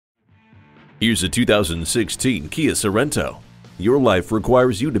Here's a 2016 Kia Sorento. Your life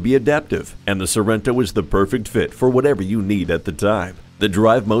requires you to be adaptive, and the Sorento is the perfect fit for whatever you need at the time. The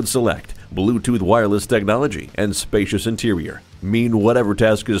Drive Mode Select, Bluetooth wireless technology, and spacious interior mean whatever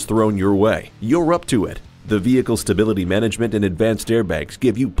task is thrown your way, you're up to it. The vehicle stability management and advanced airbags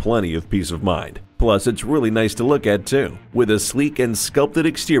give you plenty of peace of mind. Plus, it's really nice to look at too, with a sleek and sculpted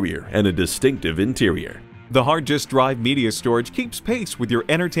exterior and a distinctive interior. The hard disk drive media storage keeps pace with your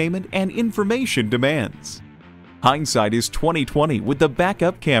entertainment and information demands. Hindsight is 20/20 with the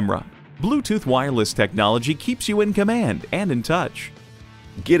backup camera. Bluetooth wireless technology keeps you in command and in touch.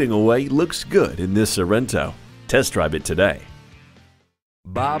 Getting away looks good in this Sorento. Test drive it today.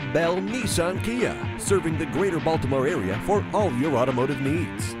 Bell Nissan Kia, serving the greater Baltimore area for all your automotive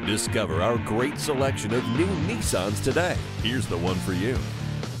needs. Discover our great selection of new Nissans today. Here's the one for you.